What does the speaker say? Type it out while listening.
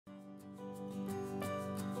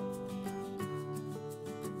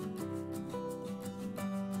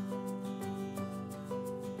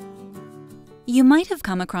You might have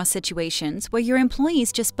come across situations where your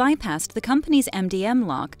employees just bypassed the company's MDM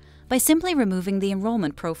lock by simply removing the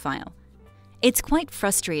enrollment profile. It's quite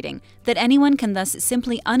frustrating that anyone can thus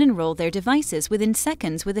simply unenroll their devices within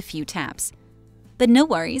seconds with a few taps. But no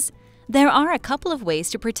worries, there are a couple of ways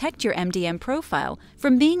to protect your MDM profile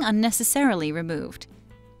from being unnecessarily removed.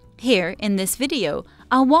 Here, in this video,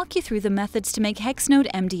 I'll walk you through the methods to make Hexnode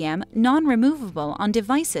MDM non-removable on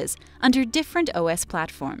devices under different OS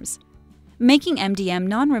platforms. Making MDM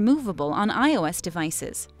non-removable on iOS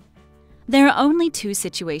devices. There are only two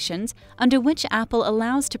situations under which Apple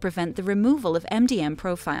allows to prevent the removal of MDM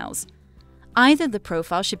profiles. Either the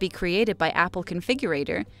profile should be created by Apple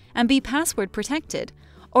Configurator and be password protected,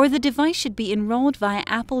 or the device should be enrolled via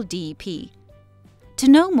Apple DEP. To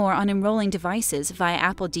know more on enrolling devices via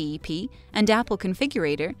Apple DEP and Apple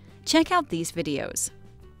Configurator, check out these videos.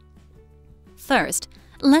 First,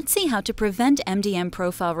 let's see how to prevent MDM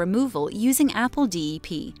profile removal using Apple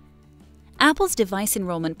DEP. Apple's device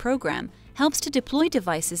enrollment program helps to deploy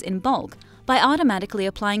devices in bulk by automatically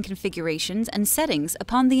applying configurations and settings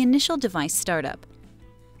upon the initial device startup.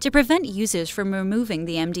 To prevent users from removing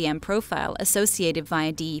the MDM profile associated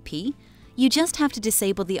via DEP, you just have to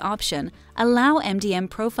disable the option Allow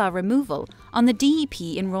MDM Profile Removal on the DEP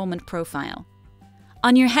enrollment profile.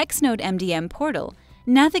 On your Hexnode MDM portal,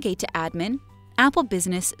 navigate to Admin, Apple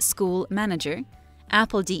Business School Manager,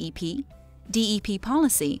 Apple DEP, DEP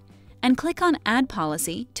Policy, and click on Add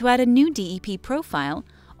Policy to add a new DEP profile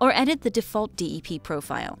or edit the default DEP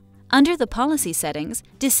profile. Under the policy settings,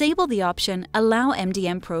 disable the option Allow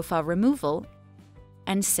MDM Profile Removal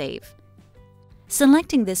and save.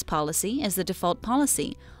 Selecting this policy as the default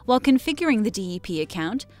policy while configuring the DEP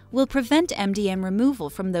account will prevent MDM removal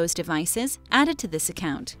from those devices added to this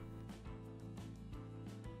account.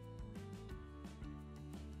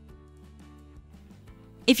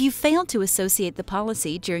 If you failed to associate the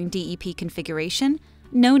policy during DEP configuration,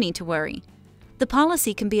 no need to worry. The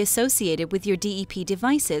policy can be associated with your DEP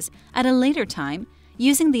devices at a later time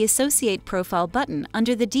using the Associate Profile button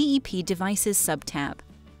under the DEP Devices sub-tab.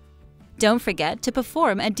 Don't forget to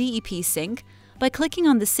perform a DEP sync by clicking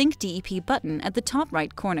on the Sync DEP button at the top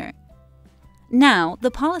right corner. Now,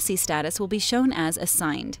 the policy status will be shown as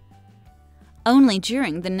assigned. Only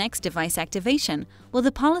during the next device activation will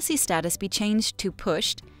the policy status be changed to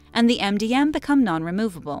pushed and the MDM become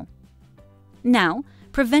non-removable. Now,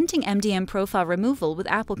 preventing MDM profile removal with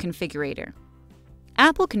Apple Configurator.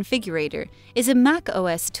 Apple Configurator is a Mac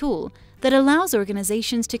OS tool that allows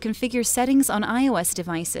organizations to configure settings on iOS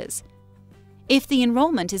devices. If the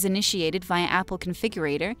enrollment is initiated via Apple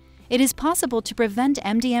Configurator, it is possible to prevent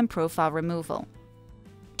MDM profile removal.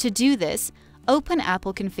 To do this, open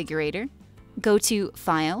Apple Configurator, go to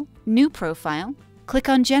File, New Profile, click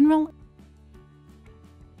on General,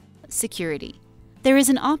 Security. There is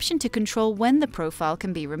an option to control when the profile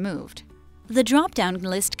can be removed. The drop-down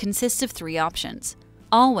list consists of three options: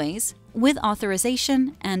 Always, With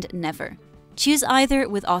Authorization, and Never. Choose either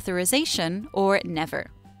With Authorization or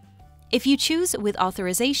Never. If you choose With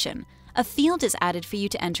Authorization, a field is added for you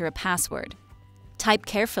to enter a password. Type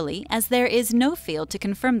carefully as there is no field to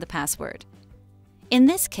confirm the password. In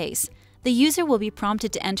this case, the user will be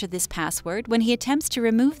prompted to enter this password when he attempts to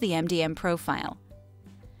remove the MDM profile.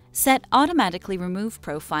 Set Automatically Remove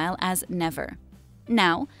Profile as Never.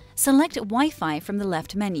 Now, select Wi-Fi from the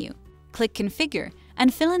left menu. Click Configure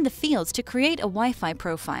and fill in the fields to create a Wi-Fi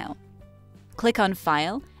profile. Click on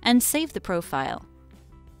File and save the profile.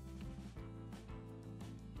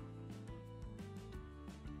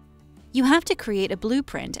 You have to create a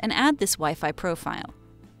blueprint and add this Wi-Fi profile.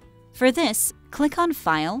 For this, click on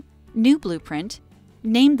File, New Blueprint,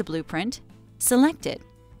 name the blueprint, select it,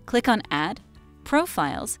 click on Add,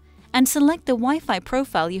 Profiles, and select the Wi-Fi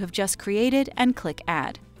profile you have just created and click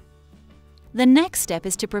Add. The next step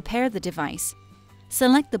is to prepare the device.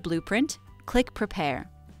 Select the blueprint, click Prepare.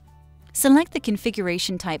 Select the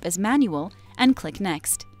configuration type as Manual and click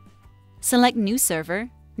Next. Select New Server,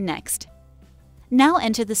 Next. Now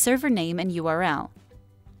enter the server name and URL.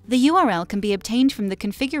 The URL can be obtained from the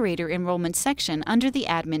Configurator Enrollment section under the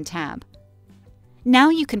Admin tab. Now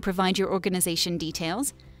you can provide your organization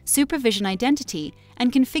details, supervision identity,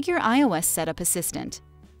 and configure iOS Setup Assistant.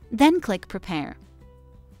 Then click Prepare.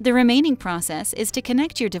 The remaining process is to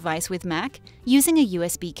connect your device with Mac using a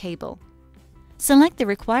USB cable. Select the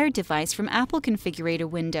required device from Apple Configurator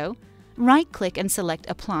window, right-click and select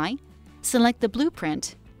Apply, select the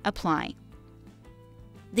blueprint, Apply.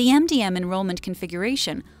 The MDM enrollment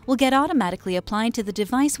configuration will get automatically applied to the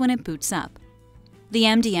device when it boots up. The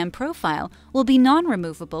MDM profile will be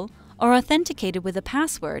non-removable or authenticated with a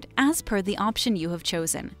password as per the option you have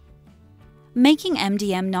chosen. Making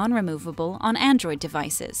MDM non-removable on Android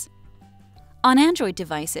devices. On Android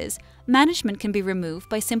devices, management can be removed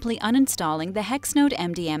by simply uninstalling the Hexnode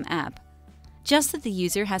MDM app. Just that the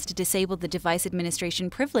user has to disable the device administration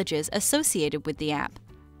privileges associated with the app.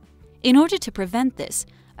 In order to prevent this,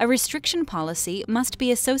 a restriction policy must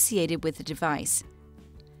be associated with the device.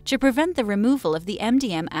 To prevent the removal of the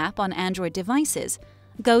MDM app on Android devices,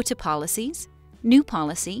 go to Policies, New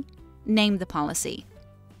Policy, name the policy.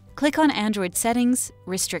 Click on Android Settings,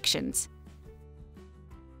 Restrictions.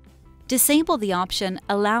 Disable the option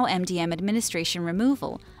Allow MDM Administration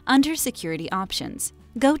Removal under Security Options.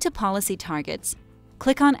 Go to Policy Targets,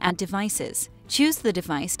 click on Add Devices, choose the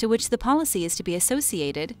device to which the policy is to be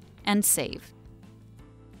associated, and save.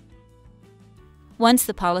 Once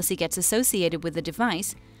the policy gets associated with the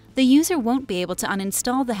device, the user won't be able to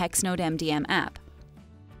uninstall the Hexnode MDM app.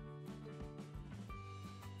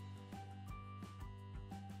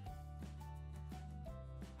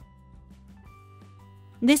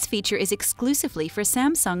 This feature is exclusively for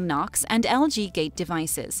Samsung Knox and LG Gate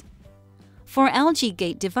devices. For LG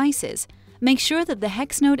Gate devices, make sure that the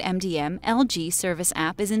Hexnode MDM LG Service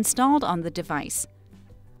app is installed on the device.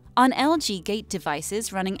 On LG Gate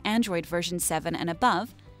devices running Android version 7 and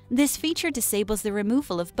above, this feature disables the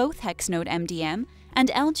removal of both Hexnode MDM and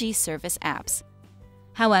LG Service apps.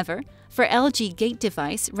 However, for LG Gate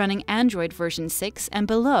device running Android version 6 and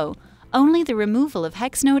below, only the removal of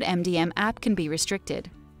Hexnode MDM app can be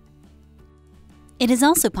restricted. It is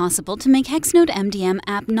also possible to make Hexnode MDM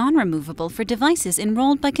app non-removable for devices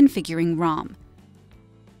enrolled by configuring ROM.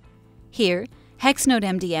 Here, Hexnode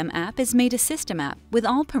MDM app is made a system app with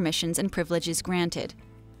all permissions and privileges granted.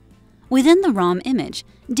 Within the ROM image,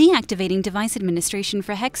 deactivating device administration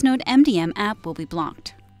for Hexnode MDM app will be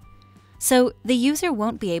blocked. So, the user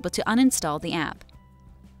won't be able to uninstall the app.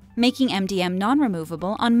 Making MDM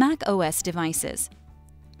non-removable on Mac OS devices.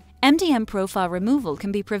 MDM profile removal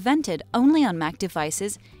can be prevented only on Mac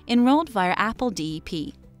devices enrolled via Apple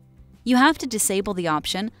DEP. You have to disable the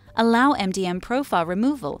option Allow MDM profile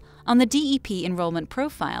removal on the DEP enrollment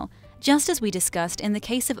profile, just as we discussed in the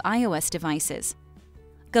case of iOS devices.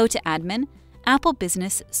 Go to Admin, Apple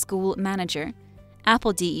Business School Manager,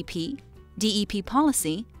 Apple DEP, DEP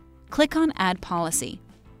Policy, click on Add Policy.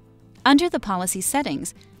 Under the Policy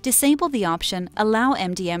Settings, disable the option Allow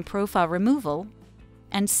MDM profile removal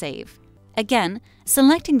and save. Again,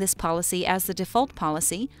 selecting this policy as the default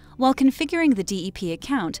policy while configuring the DEP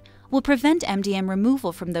account will prevent MDM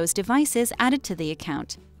removal from those devices added to the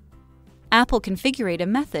account. Apple Configurator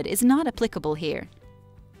method is not applicable here.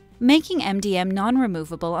 Making MDM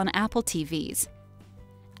non-removable on Apple TVs.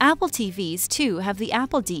 Apple TVs too have the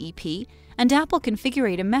Apple DEP and Apple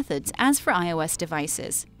Configurator methods as for iOS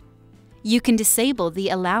devices. You can disable the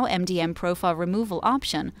Allow MDM profile removal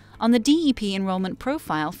option on the DEP enrollment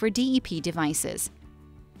profile for DEP devices.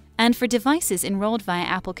 And for devices enrolled via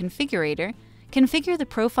Apple Configurator, configure the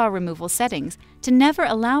profile removal settings to never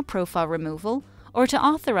allow profile removal or to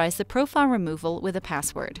authorize the profile removal with a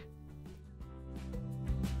password.